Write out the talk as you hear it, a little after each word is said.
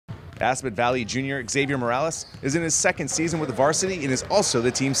Assabet Valley junior Xavier Morales is in his second season with the varsity and is also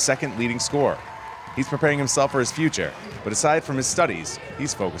the team's second leading scorer. He's preparing himself for his future, but aside from his studies,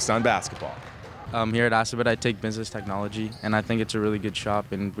 he's focused on basketball. Here at Assabet, I take business technology, and I think it's a really good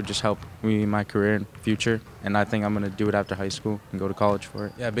shop and would just help me in my career and future. And I think I'm going to do it after high school and go to college for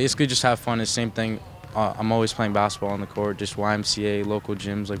it. Yeah, basically just have fun. It's the same thing. I'm always playing basketball on the court, just YMCA, local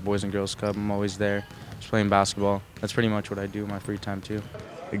gyms like Boys and Girls Club. I'm always there, just playing basketball. That's pretty much what I do in my free time too.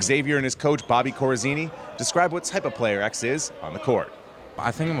 Xavier and his coach, Bobby Corazzini, describe what type of player X is on the court.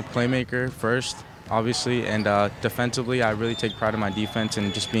 I think I'm a playmaker first, obviously, and defensively, I really take pride in my defense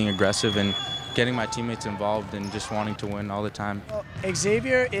and just being aggressive and getting my teammates involved and just wanting to win all the time. Well,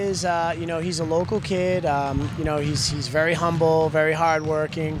 Xavier is, he's a local kid. He's very humble, very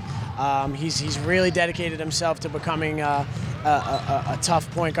hardworking. He's really dedicated himself to becoming a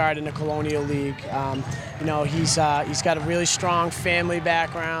tough point guard in the Colonial League. He's got a really strong family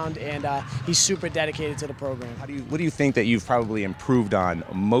background, and he's super dedicated to the program. What do you think that you've probably improved on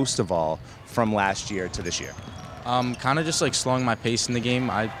most of all from last year to this year? Kind of just like slowing my pace in the game.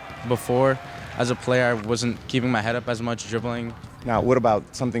 Before, as a player, I wasn't keeping my head up as much, dribbling. Now, what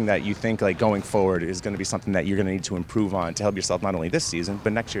about something that you think like going forward is going to be something that you're going to need to improve on to help yourself not only this season,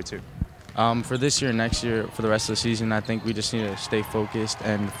 but next year too? For this year and next year, for the rest of the season, I think we just need to stay focused.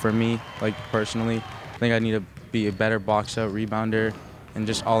 And for me, like personally, I think I need to be a better box-out rebounder and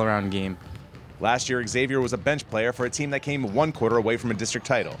just all-around game. Last year, Xavier was a bench player for a team that came one quarter away from a district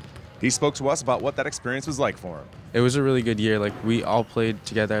title. He spoke to us about what that experience was like for him. It was a really good year. Like, we all played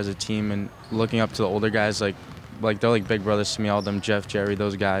together as a team, and looking up to the older guys, like they're like big brothers to me. All of them, Jeff, Jerry,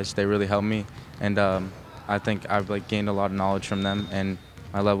 those guys, they really helped me, and I think I've like gained a lot of knowledge from them, and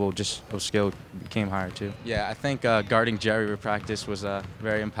my level just of skill became higher too. Yeah, I think guarding Jerry with practice was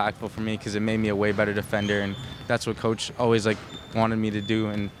very impactful for me because it made me a way better defender, and that's what coach always like wanted me to do,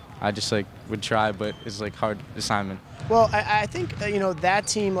 and I just like would try, but it's like hard assignment. Well, I think that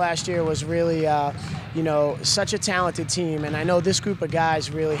team last year was really such a talented team, and I know this group of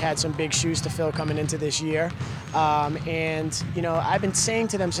guys really had some big shoes to fill coming into this year. I've been saying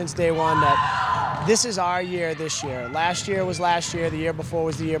to them since day one that this is our year this year. Last year was last year, the year before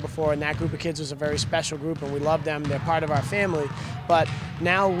was the year before, and that group of kids was a very special group, and we love them. They're part of our family. But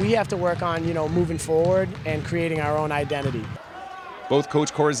now we have to work on moving forward and creating our own identity. Both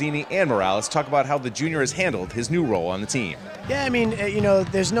Coach Corazzini and Morales talk about how the junior has handled his new role on the team. Yeah, I mean,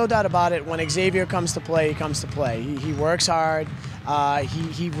 there's no doubt about it. When Xavier comes to play, he comes to play. He works hard.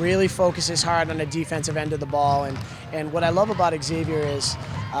 He really focuses hard on the defensive end of the ball. And what I love about Xavier is,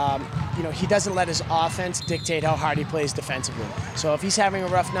 he doesn't let his offense dictate how hard he plays defensively. So if he's having a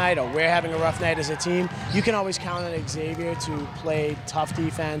rough night or we're having a rough night as a team, you can always count on Xavier to play tough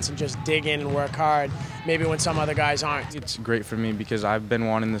defense and just dig in and work hard, maybe when some other guys aren't. It's great for me because I've been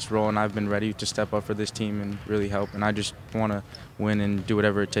wanting this role and I've been ready to step up for this team and really help, and I just want to win and do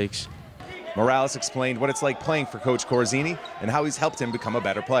whatever it takes. Morales explained what it's like playing for Coach Corazzini and how he's helped him become a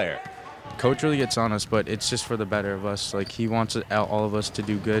better player. Coach really gets on us, but it's just for the better of us. Like, he wants all of us to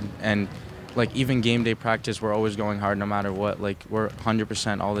do good, and like even game day practice, we're always going hard no matter what. Like, we're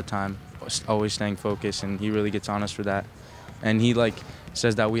 100% all the time, always staying focused, and he really gets on us for that. And he like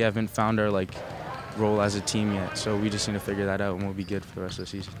says that we haven't found our like role as a team yet, so we just need to figure that out, and we'll be good for the rest of the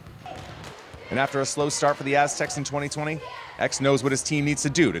season. And after a slow start for the Aztecs in 2020, X knows what his team needs to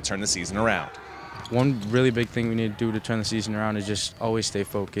do to turn the season around. One really big thing we need to do to turn the season around is just always stay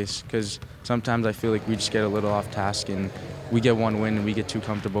focused, because sometimes I feel like we just get a little off task and we get one win and we get too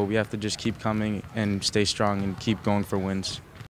comfortable. We have to just keep coming and stay strong and keep going for wins.